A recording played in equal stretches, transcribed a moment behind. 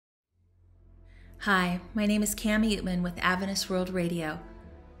Hi, my name is Cami Utman with Adventist World Radio.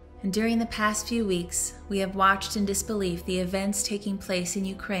 And during the past few weeks, we have watched in disbelief the events taking place in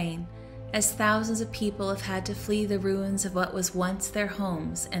Ukraine as thousands of people have had to flee the ruins of what was once their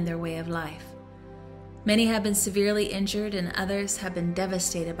homes and their way of life. Many have been severely injured and others have been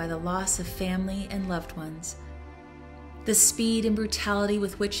devastated by the loss of family and loved ones. The speed and brutality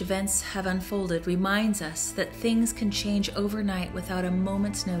with which events have unfolded reminds us that things can change overnight without a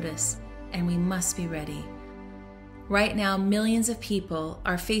moment's notice, and we must be ready. Right now, millions of people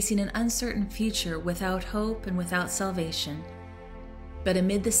are facing an uncertain future without hope and without salvation. But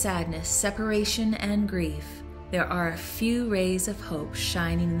amid the sadness, separation, and grief, there are a few rays of hope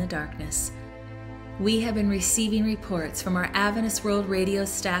shining in the darkness. We have been receiving reports from our Adventist World Radio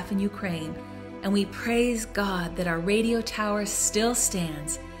staff in Ukraine, and we praise God that our radio tower still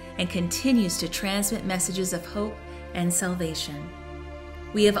stands and continues to transmit messages of hope and salvation.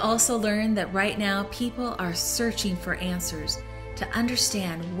 We have also learned that right now people are searching for answers to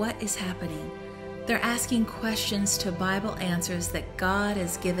understand what is happening. They're asking questions to Bible answers that God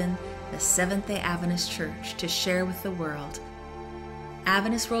has given the Seventh-day Adventist Church to share with the world.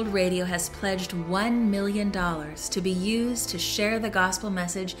 Adventist World Radio has pledged $1 million to be used to share the gospel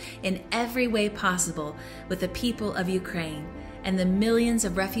message in every way possible with the people of Ukraine and the millions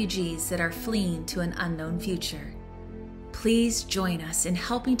of refugees that are fleeing to an unknown future. Please join us in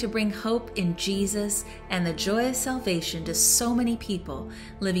helping to bring hope in Jesus and the joy of salvation to so many people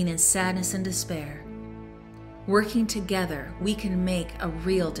living in sadness and despair. Working together, we can make a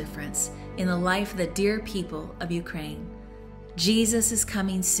real difference in the life of the dear people of Ukraine. Jesus is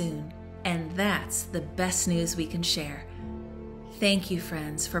coming soon, and that's the best news we can share. Thank you,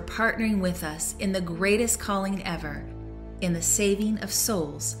 friends, for partnering with us in the greatest calling ever, in the saving of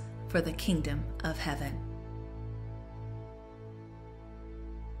souls for the kingdom of heaven.